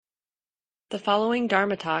The following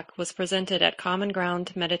Dharma talk was presented at Common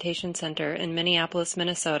Ground Meditation Center in Minneapolis,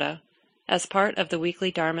 Minnesota, as part of the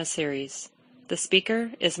weekly Dharma series. The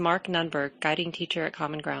speaker is Mark Nunberg, guiding teacher at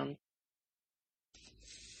Common Ground.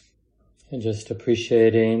 And just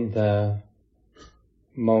appreciating the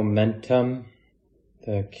momentum,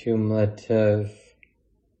 the cumulative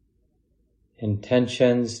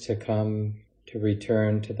intentions to come, to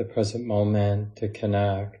return to the present moment, to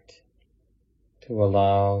connect, to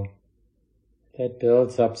allow. That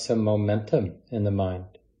builds up some momentum in the mind.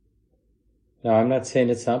 Now, I'm not saying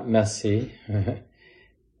it's not messy. I'm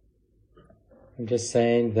just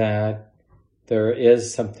saying that there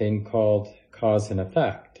is something called cause and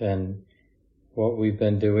effect. And what we've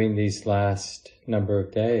been doing these last number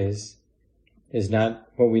of days is not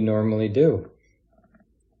what we normally do.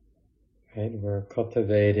 Right? We're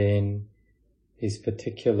cultivating these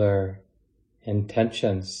particular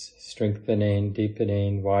intentions, strengthening,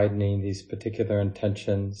 deepening, widening these particular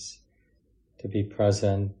intentions to be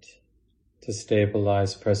present, to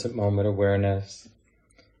stabilize present moment awareness,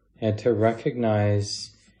 and to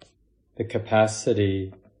recognize the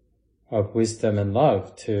capacity of wisdom and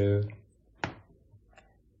love to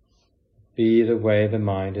be the way the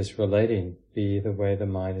mind is relating, be the way the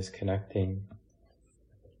mind is connecting.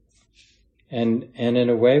 And in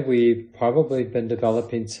a way, we've probably been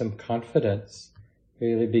developing some confidence,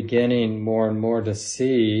 really beginning more and more to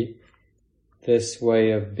see this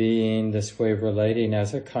way of being, this way of relating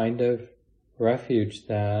as a kind of refuge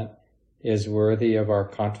that is worthy of our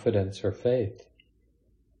confidence or faith.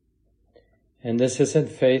 And this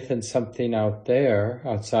isn't faith in something out there,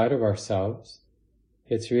 outside of ourselves.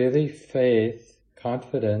 It's really faith,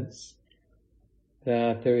 confidence,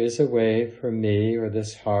 that there is a way for me or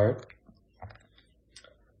this heart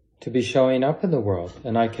to be showing up in the world,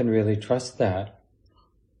 and I can really trust that.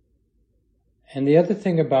 And the other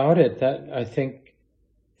thing about it that I think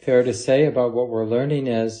fair to say about what we're learning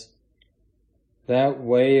is that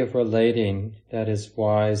way of relating that is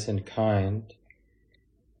wise and kind,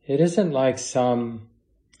 it isn't like some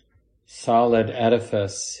solid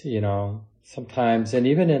edifice, sometimes, and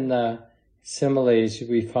even in the similes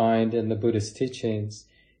we find in the Buddhist teachings,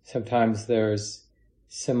 sometimes there's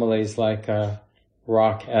similes like a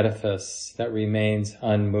rock edifice that remains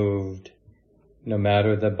unmoved no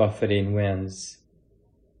matter the buffeting winds.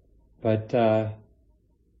 But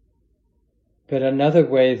another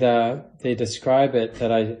way that they describe it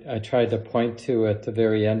that I tried to point to at the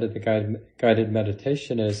very end of the guided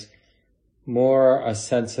meditation is more a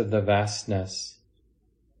sense of the vastness.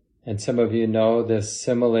 And some of you know this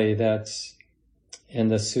simile that's in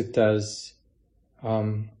the suttas.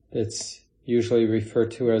 It's usually referred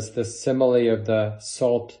to as the simile of the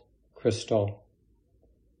salt crystal.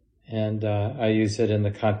 And I use it in the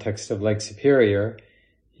context of Lake Superior.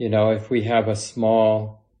 If we have a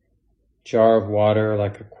small jar of water,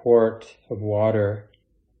 like a quart of water,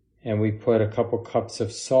 and we put a couple cups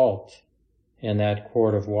of salt in that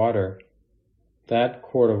quart of water, that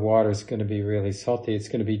quart of water is going to be really salty. It's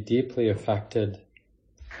going to be deeply affected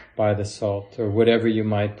by the salt, or whatever you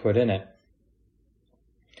might put in it.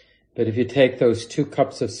 But if you take those 2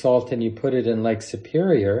 cups of salt and you put it in Lake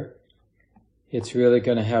Superior, it's really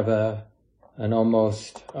going to have an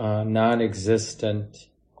almost non-existent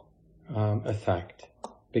effect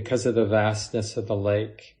because of the vastness of the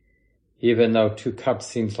lake. Even though 2 cups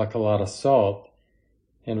seems like a lot of salt,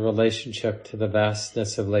 in relationship to the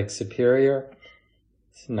vastness of Lake Superior,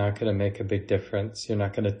 it's not going to make a big difference. You're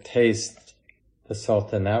not going to taste the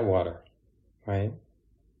salt in that water, right?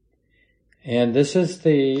 And this is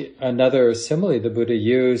another simile the Buddha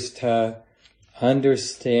used to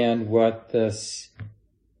understand what this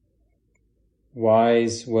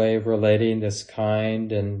wise way of relating, this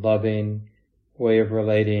kind and loving way of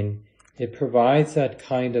relating, it provides that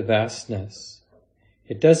kind of vastness.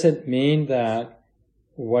 It doesn't mean that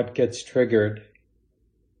what gets triggered,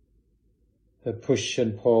 the push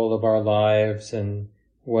and pull of our lives and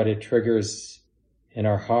what it triggers in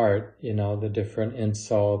our heart, the different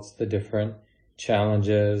insults, the different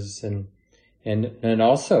challenges, and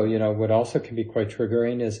also, what also can be quite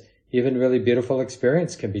triggering is even really beautiful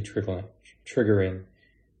experience can be triggering.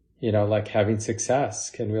 Like having success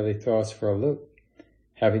can really throw us for a loop.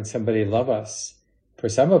 Having somebody love us. For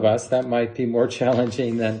some of us, that might be more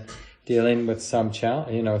challenging than dealing with some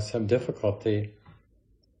some difficulty.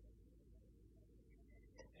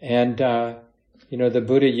 And, the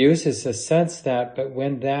Buddha uses a sense that, but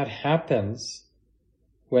when that happens,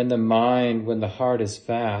 when the heart is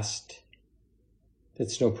vast,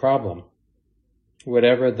 it's no problem.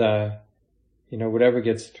 Whatever whatever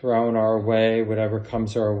gets thrown our way, whatever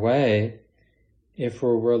comes our way, if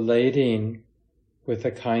we're relating with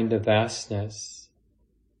a kind of vastness,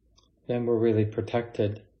 then we're really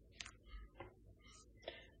protected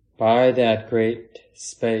by that great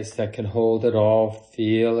space that can hold it all,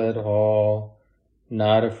 feel it all,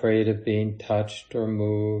 not afraid of being touched or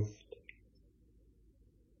moved.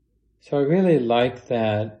 So I really like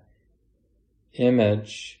that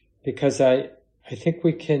image because I think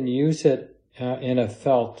we can use it in a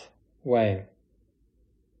felt way.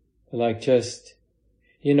 Like just,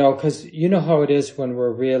 because you know how it is when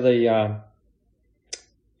we're really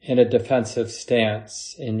in a defensive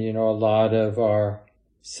stance and, a lot of our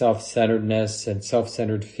self-centeredness and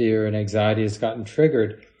self-centered fear and anxiety has gotten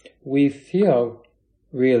triggered. We feel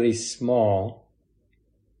really small,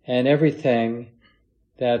 and everything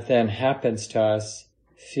that then happens to us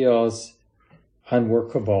feels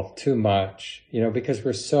unworkable, too much, because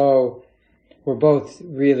we're both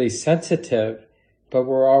really sensitive, but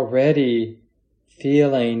we're already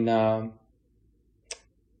feeling,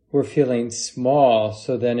 we're feeling small,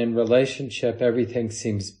 so then in relationship everything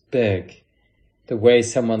seems big. The way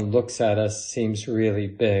someone looks at us seems really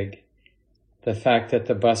big. The fact that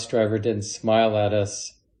the bus driver didn't smile at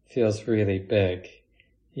us feels really big.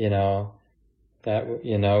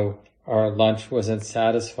 Our lunch wasn't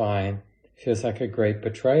satisfying feels like a great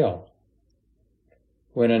betrayal.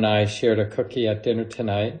 Wynn and I shared a cookie at dinner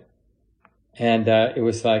tonight, and it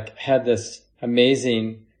was had this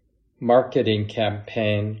amazing marketing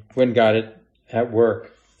campaign. Wynn got it at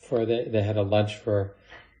work they had a lunch for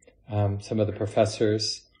some of the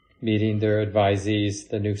professors meeting their advisees,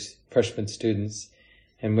 the new freshman students,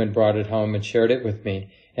 and Wynn brought it home and shared it with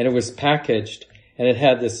me. And it was packaged, and it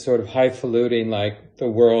had this sort of highfalutin, like the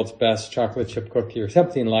world's best chocolate chip cookie or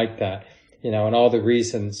something like that, and all the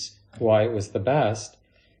reasons why it was the best.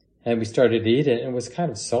 And we started to eat it, and it was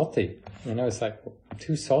kind of salty. It's like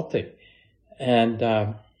too salty. And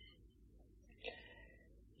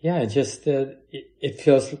it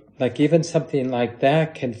feels like even something like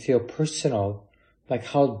that can feel personal. Like,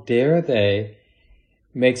 how dare they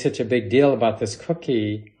make such a big deal about this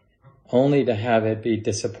cookie only to have it be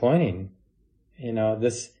disappointing?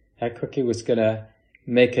 That cookie was going to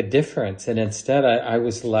make a difference. And instead I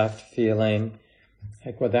was left feeling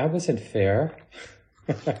like, well, that wasn't fair.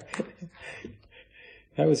 That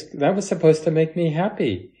was supposed to make me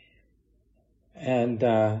happy. And,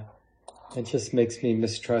 it just makes me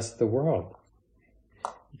mistrust the world.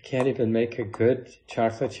 You can't even make a good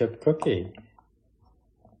chocolate chip cookie.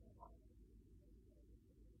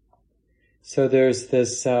 So there's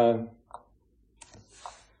this,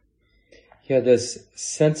 this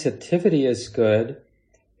sensitivity is good,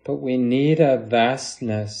 but we need a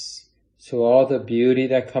vastness. So all the beauty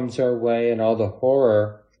that comes our way and all the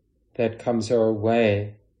horror that comes our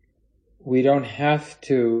way, we don't have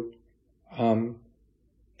to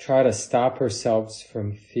try to stop ourselves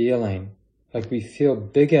from feeling. Like, we feel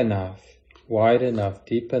big enough, wide enough,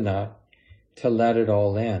 deep enough to let it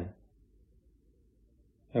all in.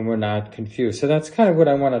 And we're not confused. So that's kind of what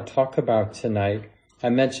I want to talk about tonight. I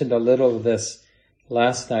mentioned a little of this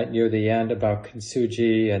last night near the end about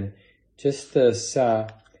kintsugi and just this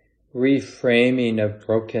reframing of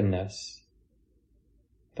brokenness.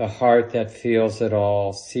 The heart that feels it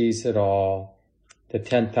all, sees it all. The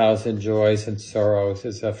 10,000 joys and sorrows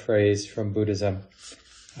is a phrase from Buddhism,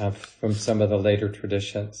 from some of the later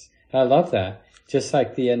traditions. I love that. Just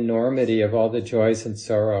like the enormity of all the joys and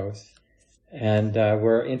sorrows. And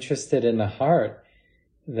we're interested in the heart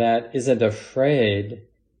that isn't afraid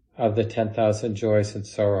of the 10,000 joys and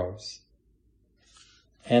sorrows.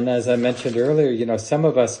 And as I mentioned earlier, some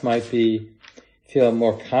of us might feel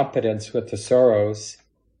more competence with the sorrows,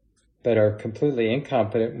 but are completely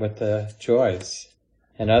incompetent with the joys.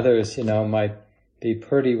 And others, might be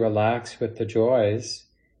pretty relaxed with the joys,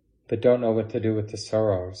 but don't know what to do with the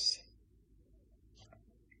sorrows.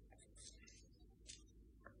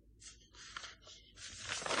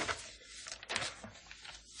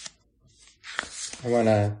 I want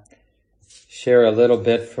to share a little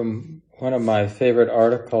bit from one of my favorite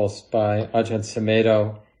articles by Ajahn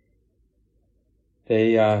Sumedho.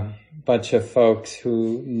 A bunch of folks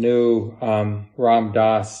who knew Ram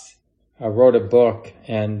Dass wrote a book,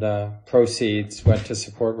 and proceeds went to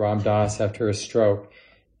support Ram Dass after his stroke.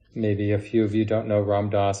 Maybe a few of you don't know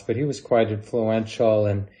Ram Dass, but he was quite influential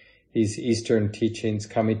in these Eastern teachings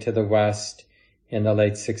coming to the West in the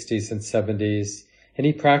late 60s and 70s. And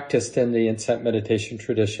he practiced in the insight meditation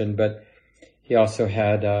tradition, but he also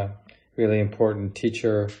had a really important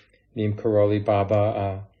teacher named Karoli Baba,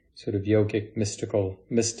 a sort of yogic,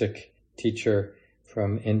 mystic teacher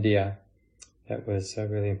from India that was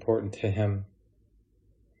really important to him.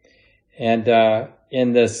 And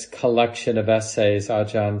in this collection of essays,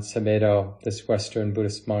 Ajahn Sumedho, this Western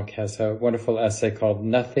Buddhist monk, has a wonderful essay called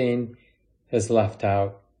Nothing is Left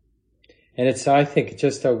Out. And it's, I think,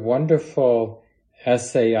 just a wonderful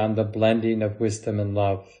essay on the blending of wisdom and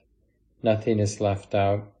love. Nothing is left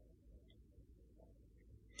out.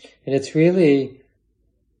 And it's really,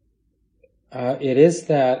 it is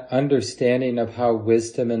that understanding of how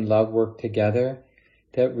wisdom and love work together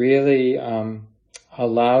that really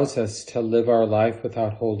allows us to live our life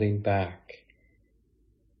without holding back.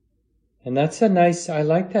 And that's a nice, I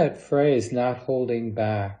like that phrase, not holding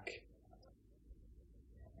back.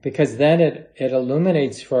 Because then it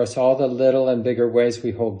illuminates for us all the little and bigger ways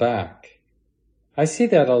we hold back. I see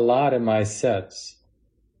that a lot in my sits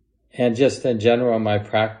and just in general in my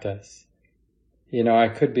practice. You know, I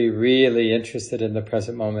could be really interested in the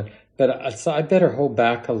present moment, but I better hold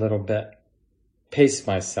back a little bit, pace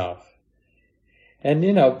myself. And,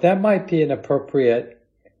 you know, that might be an appropriate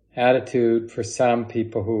attitude for some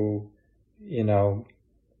people who, you know,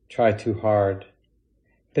 try too hard.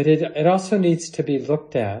 But it also needs to be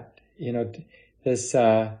looked at, you know, this,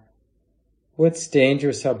 what's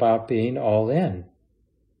dangerous about being all in?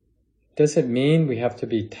 Doesn't mean we have to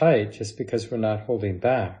be tight just because we're not holding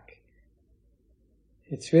back.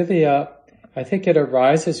 It's really I think it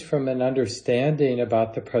arises from an understanding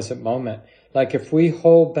about the present moment. Like if we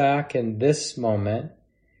hold back in this moment,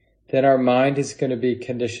 then our mind is going to be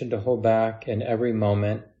conditioned to hold back in every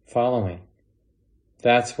moment following.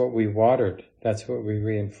 That's what we watered. That's what we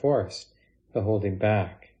reinforced, the holding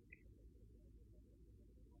back.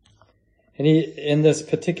 And in this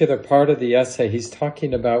particular part of the essay, he's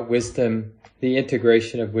talking about wisdom, the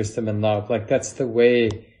integration of wisdom and love. Like that's the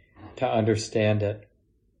way to understand it.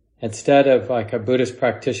 Instead of like a Buddhist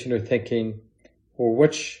practitioner thinking, well,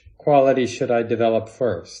 which quality should I develop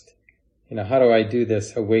first? You know, how do I do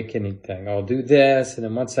this awakening thing? I'll do this, and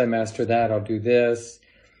then once I master that, I'll do this.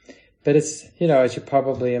 But it's, you know, as you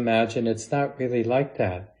probably imagine, it's not really like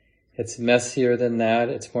that. It's messier than that.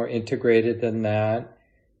 It's more integrated than that.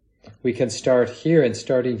 We can start here, and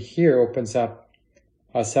starting here opens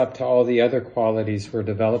us up to all the other qualities we're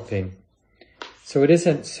developing. So it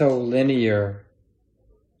isn't so linear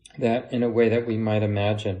that in a way that we might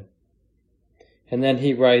imagine. And then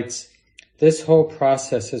he writes, this whole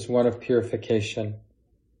process is one of purification.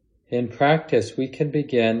 In practice, we can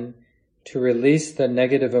begin to release the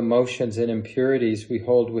negative emotions and impurities we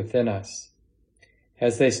hold within us.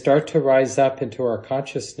 As they start to rise up into our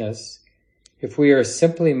consciousness, if we are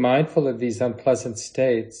simply mindful of these unpleasant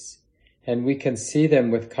states, and we can see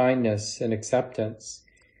them with kindness and acceptance,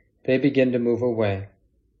 they begin to move away.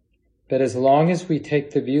 But as long as we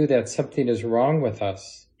take the view that something is wrong with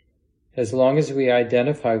us, as long as we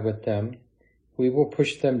identify with them, we will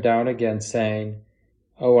push them down again saying,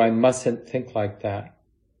 oh, I mustn't think like that.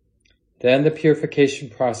 Then the purification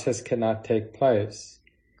process cannot take place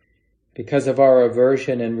because of our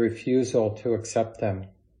aversion and refusal to accept them.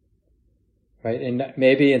 Right? And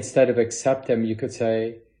maybe instead of accept them, you could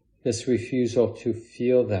say this refusal to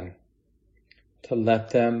feel them, to let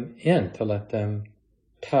them in, to let them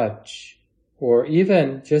touch, or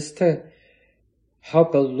even just to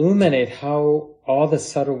help illuminate how all the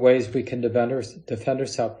subtle ways we can defend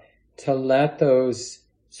ourselves, to let those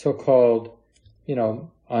so-called, you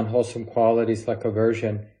know, unwholesome qualities like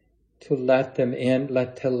aversion, to let them in,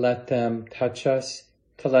 to let them touch us,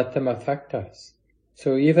 to let them affect us.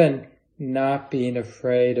 So even not being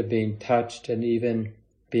afraid of being touched and even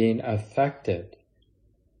being affected.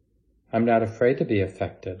 I'm not afraid to be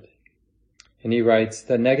affected. And he writes,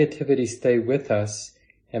 the negativity stay with us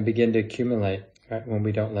and begin to accumulate, right, when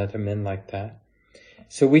we don't let them in like that.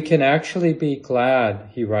 So we can actually be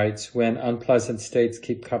glad, he writes, when unpleasant states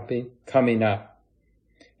keep coming up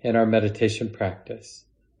in our meditation practice.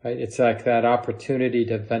 Right? It's like that opportunity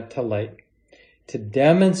to ventilate, to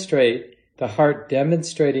demonstrate, the heart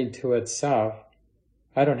demonstrating to itself,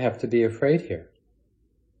 I don't have to be afraid here,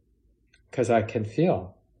 because I can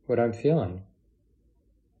feel what I'm feeling.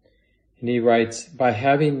 And he writes, by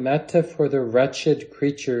having metta for the wretched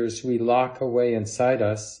creatures we lock away inside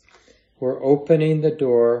us, we're opening the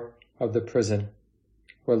door of the prison.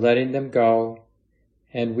 We're letting them go,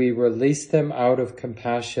 and we release them out of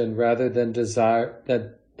compassion rather than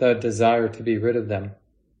the desire to be rid of them.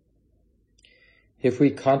 If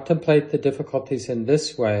we contemplate the difficulties in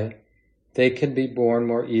this way, they can be borne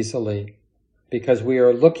more easily, because we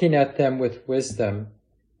are looking at them with wisdom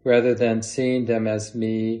rather than seeing them as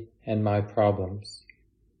me and my problems.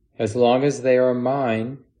 As long as they are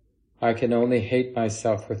mine, I can only hate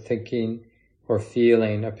myself for thinking or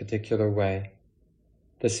feeling a particular way.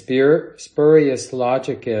 The spurious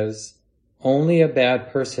logic is, Only a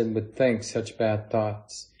bad person would think such bad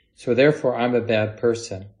thoughts. So therefore I'm a bad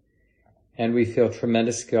person. And we feel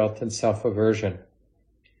tremendous guilt and self-aversion.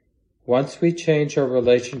 Once we change our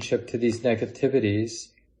relationship to these negativities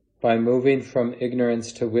by moving from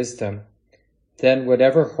ignorance to wisdom, then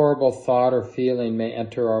whatever horrible thought or feeling may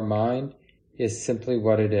enter our mind is simply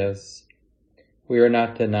what it is. We are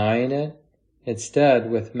not denying it. Instead,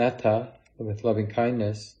 with metta, with loving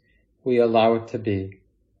kindness, we allow it to be.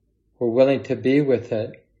 We're willing to be with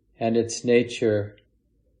it, and its nature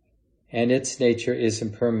is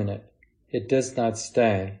impermanent. It does not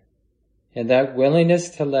stay. And that willingness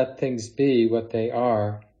to let things be what they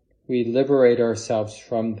are, we liberate ourselves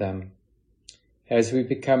from them. As we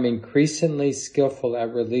become increasingly skillful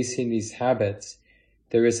at releasing these habits,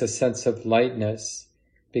 there is a sense of lightness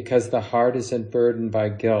because the heart isn't burdened by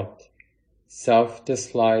guilt,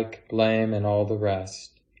 self-dislike, blame, and all the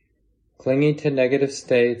rest. Clinging to negative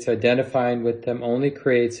states, identifying with them, only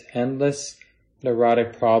creates endless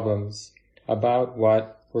neurotic problems about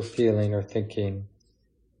what we're feeling or thinking.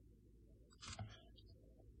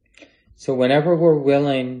 So whenever we're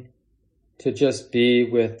willing to just be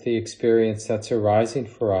with the experience that's arising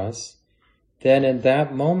for us, then in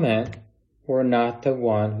that moment, we're not the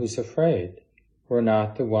one who's afraid. We're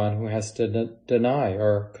not the one who has to deny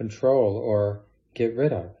or control or get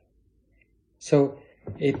rid of. So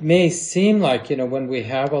it may seem like, when we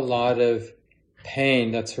have a lot of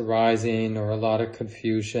pain that's arising or a lot of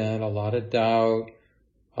confusion, a lot of doubt,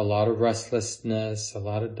 a lot of restlessness, a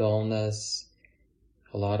lot of dullness,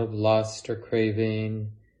 a lot of lust or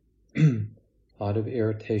craving, a lot of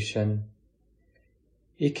irritation.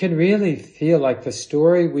 It can really feel like the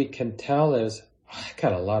story we can tell is, I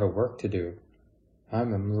got a lot of work to do.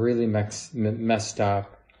 I'm really messed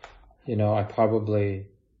up. I probably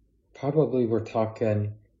we're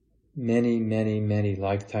talking many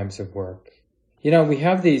lifetimes of work. We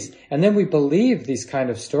have these, and then we believe these kind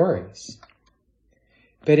of stories.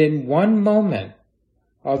 But in one moment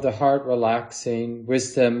of the heart relaxing,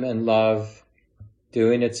 wisdom and love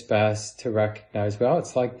doing its best to recognize, well,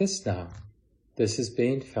 it's like this now. This is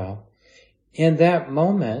being felt. In that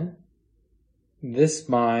moment, this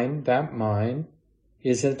mind, that mind,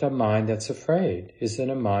 isn't a mind that's afraid, isn't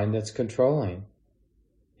a mind that's controlling,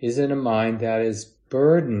 isn't a mind that is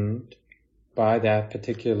burdened by that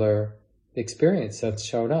particular experience that's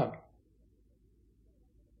shown up.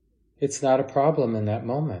 It's not a problem in that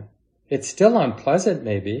moment. It's still unpleasant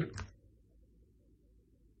maybe,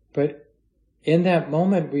 but in that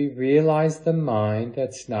moment we realize the mind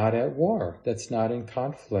that's not at war, that's not in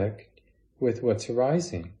conflict with what's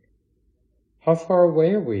arising. How far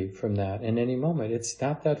away are we from that in any moment? It's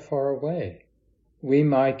not that far away. We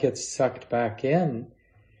might get sucked back in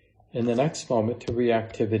the next moment to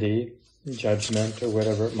reactivity, judgment, or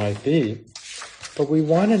whatever it might be. But we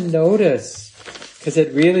want to notice, because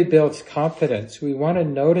it really builds confidence, we want to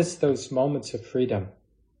notice those moments of freedom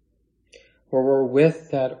where we're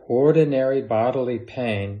with that ordinary bodily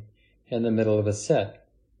pain in the middle of a sit,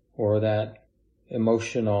 or that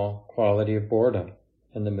emotional quality of boredom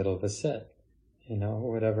in the middle of a sit.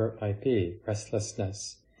 Whatever it might be,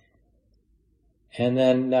 restlessness. And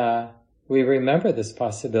then we remember this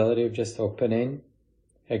possibility of just opening,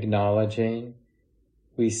 acknowledging.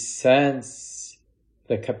 We sense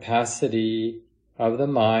the capacity of the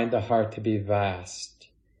mind, the heart to be vast,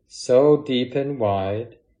 so deep and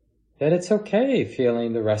wide that it's okay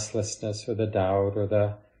feeling the restlessness or the doubt or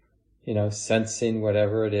the, sensing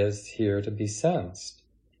whatever it is here to be sensed.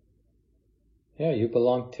 Yeah, you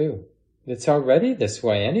belong too. It's already this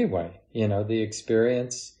way anyway. The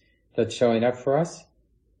experience that's showing up for us,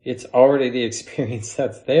 it's already the experience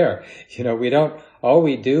that's there. All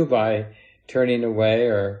we do by turning away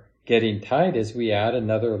or getting tight is we add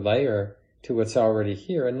another layer to what's already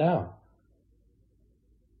here and now.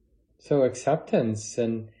 So acceptance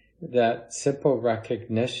and that simple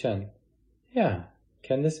recognition, yeah,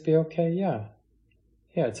 can this be okay? Yeah,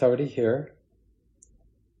 it's already here.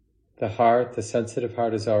 The heart, the sensitive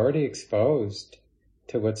heart, is already exposed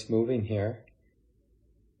to what's moving here.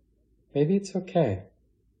 Maybe it's okay.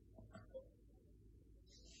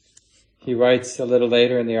 He writes a little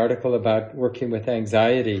later in the article about working with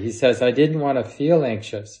anxiety. He says, I didn't want to feel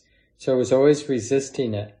anxious, so I was always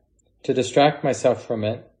resisting it. To distract myself from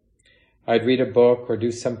it, I'd read a book or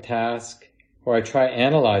do some task, or I'd try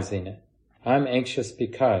analyzing it. I'm anxious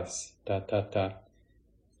because, ...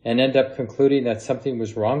 and end up concluding that something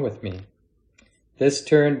was wrong with me. This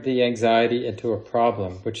turned the anxiety into a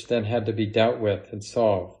problem, which then had to be dealt with and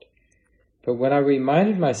solved. But when I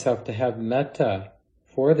reminded myself to have metta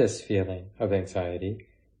for this feeling of anxiety,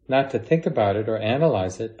 not to think about it or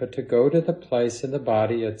analyze it, but to go to the place in the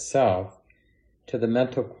body itself, to the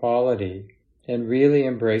mental quality, and really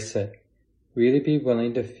embrace it. Really be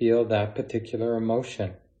willing to feel that particular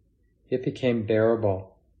emotion. It became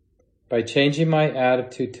bearable. By changing my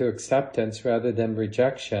attitude to acceptance rather than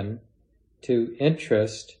rejection, to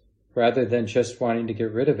interest rather than just wanting to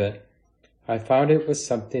get rid of it, I found it was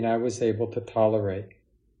something I was able to tolerate.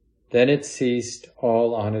 Then it ceased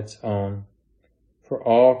all on its own, for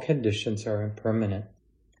all conditions are impermanent.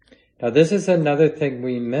 Now this is another thing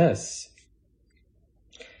we miss.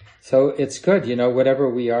 So it's good, whatever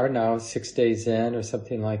we are now, 6 days in or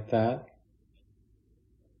something like that.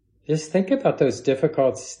 Just think about those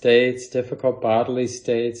difficult states, difficult bodily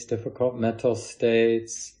states, difficult mental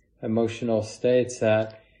states, emotional states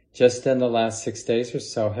that just in the last 6 days or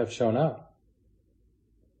so have shown up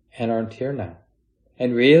and aren't here now.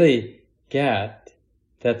 And really get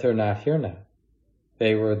that they're not here now.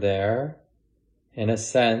 They were there. In a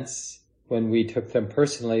sense, when we took them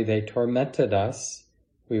personally, they tormented us.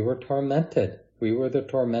 We were tormented. We were the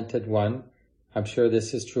tormented one. I'm sure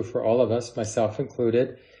this is true for all of us, myself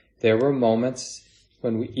included. There were moments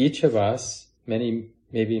when each of us, maybe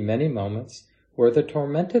many moments, were the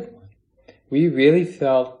tormented one. We really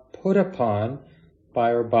felt put upon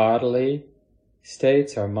by our bodily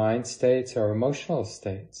states, our mind states, our emotional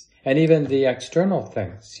states, and even the external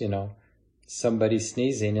things, somebody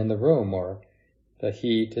sneezing in the room, or the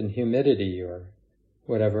heat and humidity, or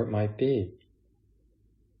whatever it might be.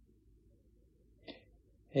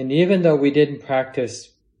 And even though we didn't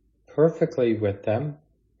practice perfectly with them,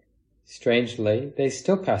 strangely, they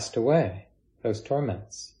still passed away, those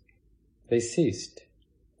torments. They ceased.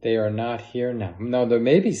 They are not here now. No, there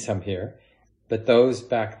may be some here, but those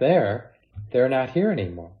back there, they're not here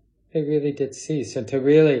anymore. They really did cease. And to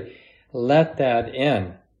really let that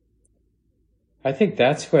in, I think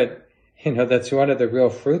that's what, that's one of the real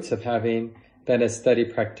fruits of having been a steady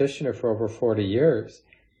practitioner for over 40 years,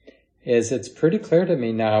 is it's pretty clear to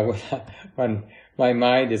me now when my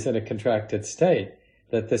mind is in a contracted state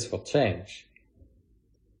that this will change.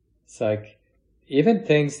 It's like, even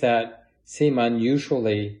things that seem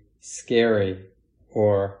unusually scary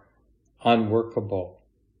or unworkable,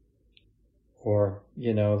 or,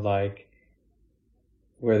 like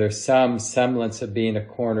where there's some semblance of being a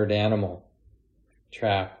cornered animal,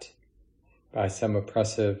 trapped by some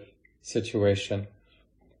oppressive situation.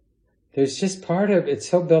 There's just part of it's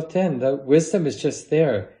so built in. The wisdom is just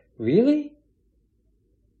there. Really?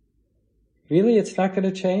 Really, it's not going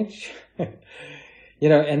to change?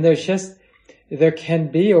 And there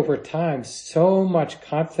can be over time so much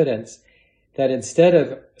confidence that instead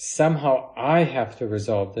of somehow I have to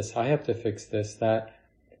resolve this, I have to fix this, that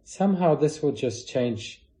somehow this will just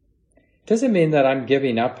change. It doesn't mean that I'm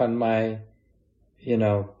giving up on my,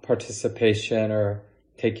 participation or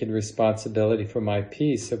taking responsibility for my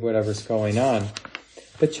piece of whatever's going on.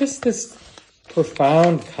 But just this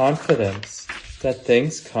profound confidence that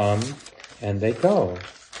things come and they go.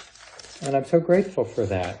 And I'm so grateful for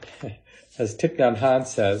that. As Thich Nhat Hanh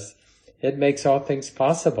says, it makes all things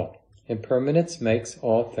possible. Impermanence makes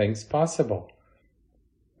all things possible.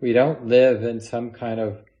 We don't live in some kind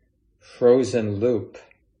of frozen loop,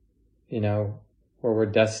 where we're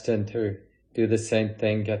destined to do the same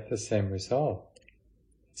thing, get the same result.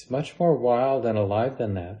 It's much more wild and alive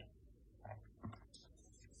than that.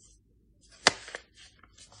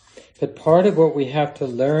 But part of what we have to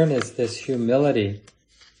learn is this humility.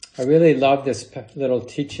 I really love this little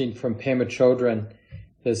teaching from Pema Chodron,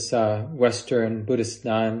 this Western Buddhist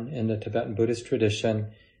nun in the Tibetan Buddhist tradition.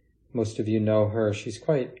 Most of you know her. She's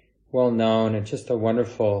quite well known and just a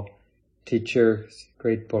wonderful teacher,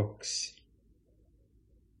 great books.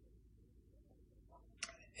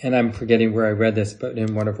 And I'm forgetting where I read this, but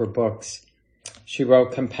in one of her books, she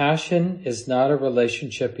wrote, "Compassion is not a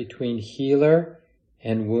relationship between healer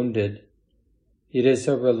and wounded. It is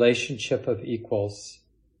a relationship of equals.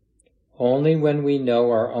 Only when we know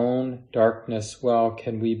our own darkness well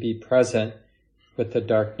can we be present with the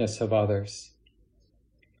darkness of others."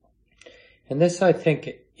 And this, I think,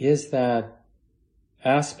 is that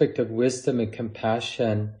aspect of wisdom and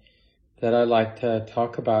compassion that I like to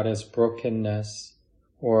talk about as brokenness,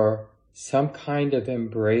 or some kind of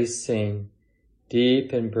embracing,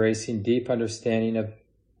 deep understanding of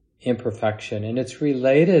imperfection. And it's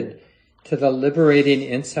related to the liberating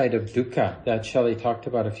insight of dukkha that Shelley talked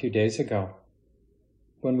about a few days ago.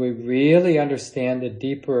 When we really understand the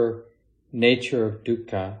deeper nature of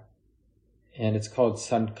dukkha, and it's called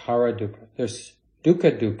sankhara dukkha. There's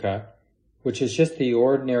dukkha, which is just the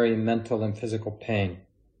ordinary mental and physical pain,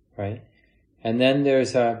 right? And then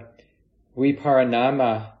there's a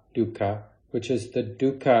viparinama dukkha, which is the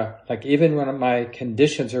dukkha, like even when my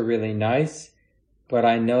conditions are really nice, but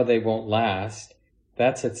I know they won't last,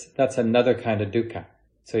 that's another kind of dukkha.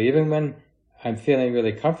 So even when I'm feeling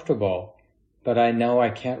really comfortable, but I know I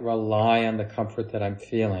can't rely on the comfort that I'm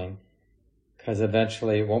feeling, because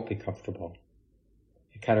eventually it won't be comfortable.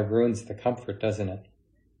 It kind of ruins the comfort, doesn't it?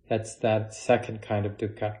 That's that second kind of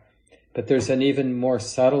dukkha. But there's an even more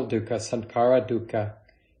subtle dukkha, sankhara dukkha,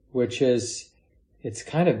 which is, it's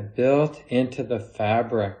kind of built into the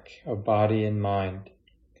fabric of body and mind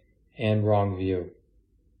and wrong view.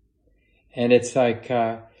 And it's like,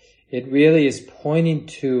 it really is pointing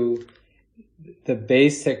to the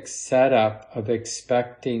basic setup of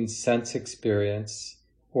expecting sense experience,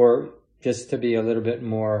 or just to be a little bit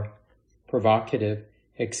more provocative,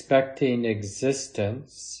 expecting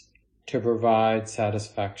existence to provide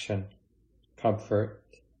satisfaction, comfort,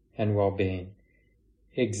 and well-being.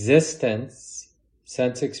 Existence,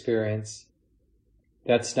 sense experience,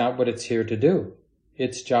 that's not what it's here to do.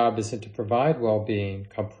 Its job isn't to provide well-being,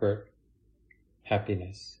 comfort,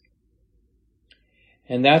 happiness.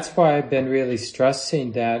 And that's why I've been really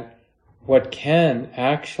stressing that what can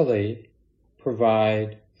actually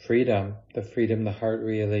provide freedom, the freedom the heart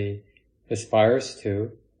really aspires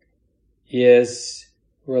to, is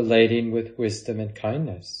relating with wisdom and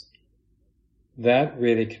kindness. That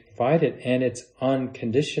really can provide it, and it's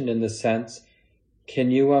unconditioned in the sense,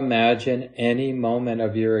 can you imagine any moment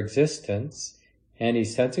of your existence, any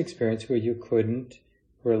sense experience where you couldn't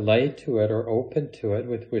relate to it or open to it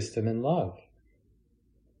with wisdom and love?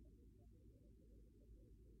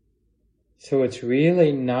 So it's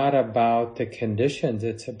really not about the conditions,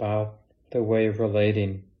 it's about the way of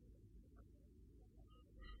relating.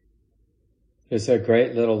 There's a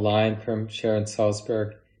great little line from Sharon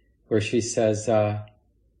Salzberg where she says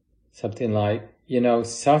something like,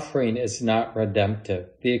 suffering is not redemptive.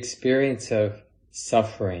 The experience of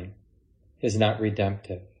suffering is not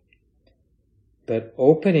redemptive. But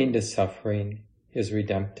opening to suffering is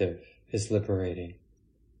redemptive, is liberating.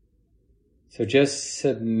 So just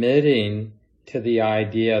submitting to the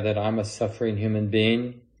idea that I'm a suffering human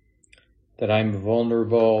being, that I'm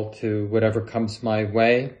vulnerable to whatever comes my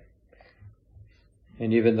way,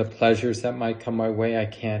 and even the pleasures that might come my way, I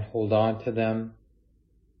can't hold on to them.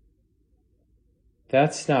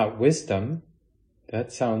 That's not wisdom.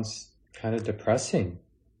 That sounds kind of depressing.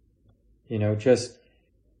 Just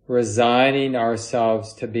resigning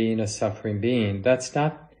ourselves to being a suffering being. That's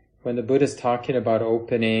not, when the Buddha's talking about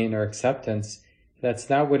opening or acceptance, that's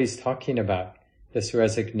not what he's talking about, this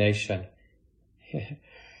resignation.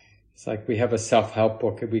 It's like we have a self-help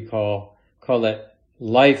book we call it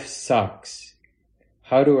Life Sucks.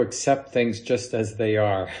 How to accept things just as they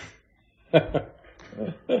are.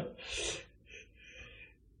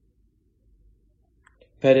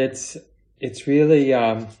 But it's really,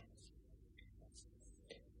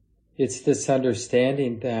 it's this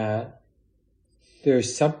understanding that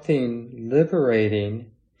there's something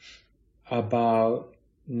liberating about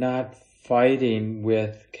not fighting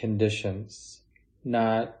with conditions,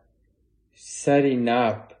 not setting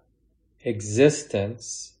up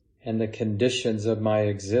existence and the conditions of my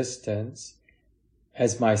existence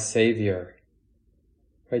as my savior,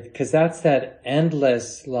 right? Because that's that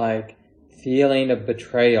endless, feeling of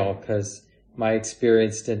betrayal, because my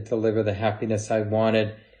experience didn't deliver the happiness I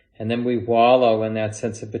wanted, and then we wallow in that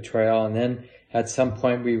sense of betrayal, and then at some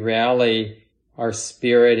point we rally our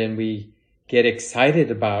spirit and we get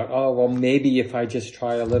excited about, maybe if I just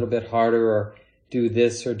try a little bit harder or do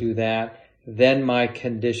this or do that, then my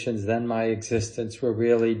conditions, then my existence will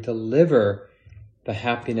really deliver the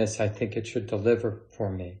happiness I think it should deliver for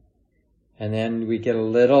me. And then we get a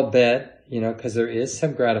little bit, because there is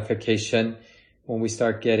some gratification when we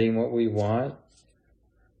start getting what we want,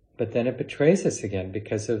 but then it betrays us again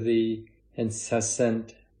because of the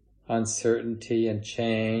incessant uncertainty and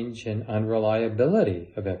change and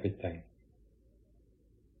unreliability of everything.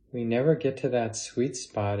 We never get to that sweet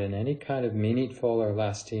spot in any kind of meaningful or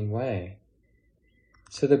lasting way.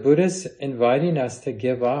 So the Buddha's inviting us to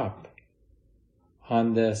give up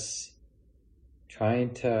on this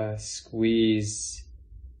trying to squeeze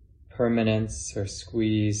permanence or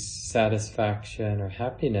squeeze satisfaction or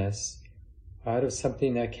happiness out of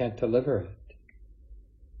something that can't deliver it.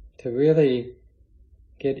 To really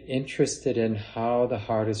get interested in how the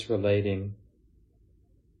heart is relating.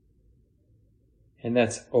 And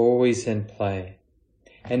that's always in play.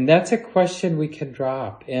 And that's a question we can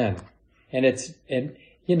drop in. And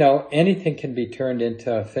anything can be turned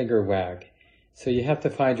into a finger wag. So you have to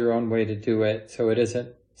find your own way to do it so it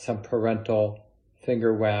isn't some parental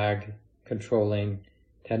finger wag controlling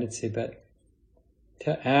tendency. But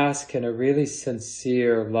to ask in a really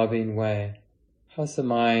sincere, loving way, how's the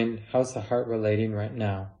mind, how's the heart relating right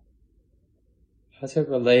now? How's it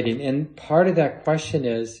relating? And part of that question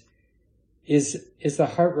is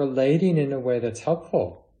the heart relating in a way that's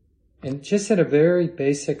helpful? And just in a very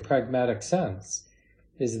basic, pragmatic sense,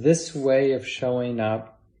 is this way of showing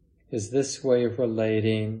up, is this way of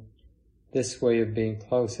relating, this way of being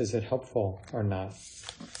close, is it helpful or not?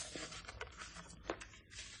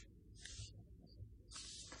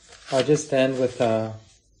 I'll just end with a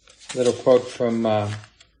little quote from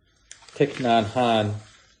Thich Nhat Hanh.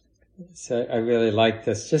 So I really like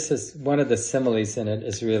this. Just as one of the similes in it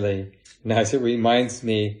is really nice. It reminds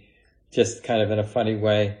me, just kind of in a funny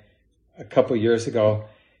way, a couple years ago,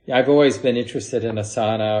 I've always been interested in a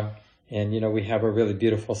sauna, and we have a really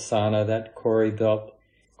beautiful sauna that Corey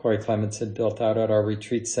Clementson built out at our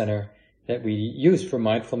retreat center that we use for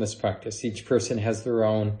mindfulness practice. Each person has their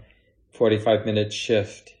own 45-minute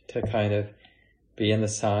shift to kind of be in the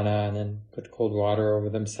sauna and then put cold water over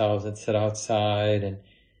themselves and sit outside and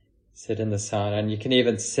sit in the sauna. And you can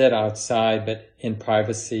even sit outside, but in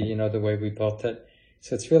privacy, the way we built it.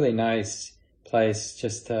 So it's really nice place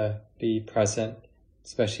just to be present,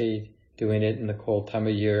 especially doing it in the cold time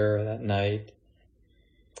of year or at night.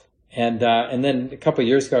 And then a couple of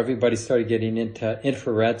years ago, everybody started getting into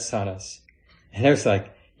infrared saunas. And it was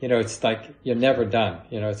like, it's like you're never done.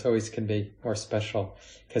 It's always can be more special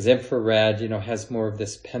because infrared, has more of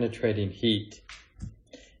this penetrating heat.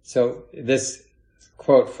 So this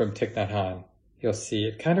quote from Thich Nhat Hanh, you'll see,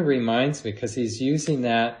 it kind of reminds me because he's using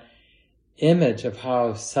that image of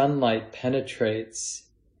how sunlight penetrates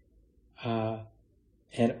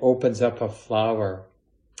and opens up a flower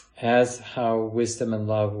as how wisdom and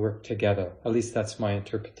love work together. At least that's my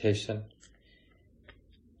interpretation.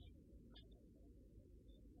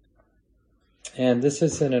 And this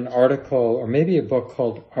is in an article, or maybe a book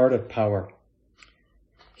called Art of Power.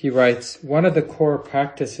 He writes, one of the core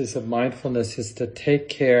practices of mindfulness is to take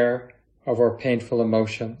care of our painful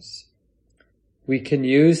emotions. We can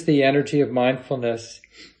use the energy of mindfulness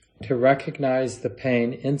to recognize the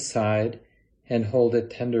pain inside and hold it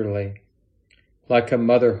tenderly, like a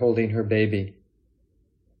mother holding her baby.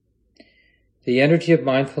 The energy of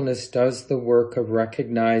mindfulness does the work of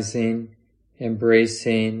recognizing,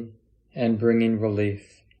 embracing, and bringing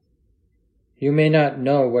relief. You may not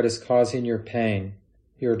know what is causing your pain,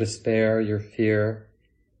 your despair, your fear,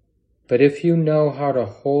 but if you know how to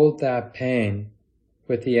hold that pain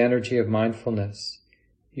with the energy of mindfulness,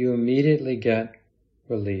 you immediately get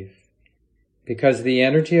relief. Because the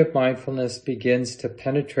energy of mindfulness begins to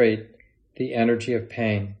penetrate the energy of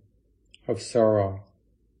pain, of sorrow.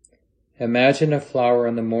 Imagine a flower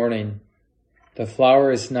in the morning. The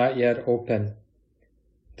flower is not yet open.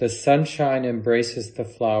 The sunshine embraces the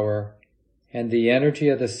flower, and the energy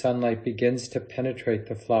of the sunlight begins to penetrate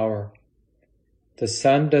the flower. The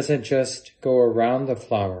sun doesn't just go around the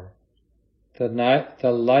flower. The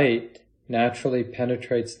light naturally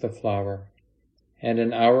penetrates the flower, and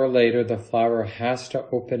an hour later the flower has to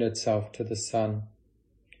open itself to the sun.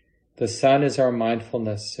 The sun is our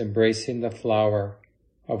mindfulness, embracing the flower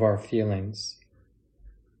of our feelings.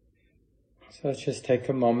 So let's just take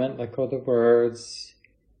a moment, let go of the words.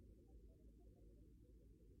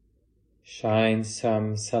 Shine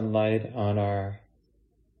some sunlight on our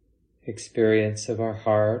experience of our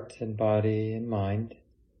heart and body and mind.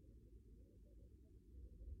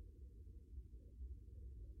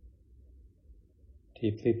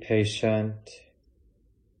 Deeply patient,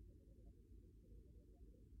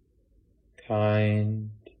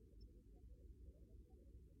 kind,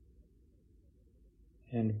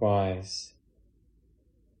 and wise.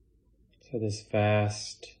 So this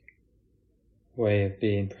vast way of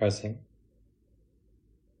being present.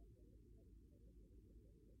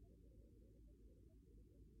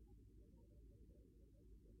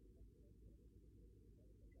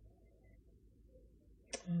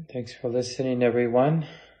 Thanks for listening, everyone.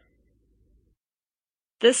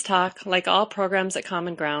 This talk, like all programs at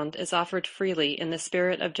Common Ground, is offered freely in the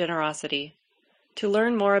spirit of generosity. To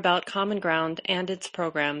learn more about Common Ground and its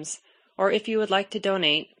programs, or if you would like to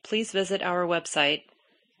donate, please visit our website,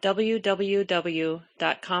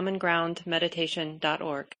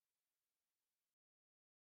 www.commongroundmeditation.org.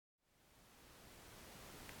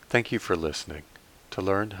 Thank you for listening. To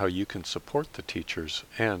learn how you can support the teachers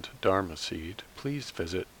and Dharma Seed, please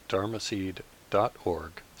visit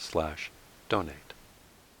dharmaseed.org/donate.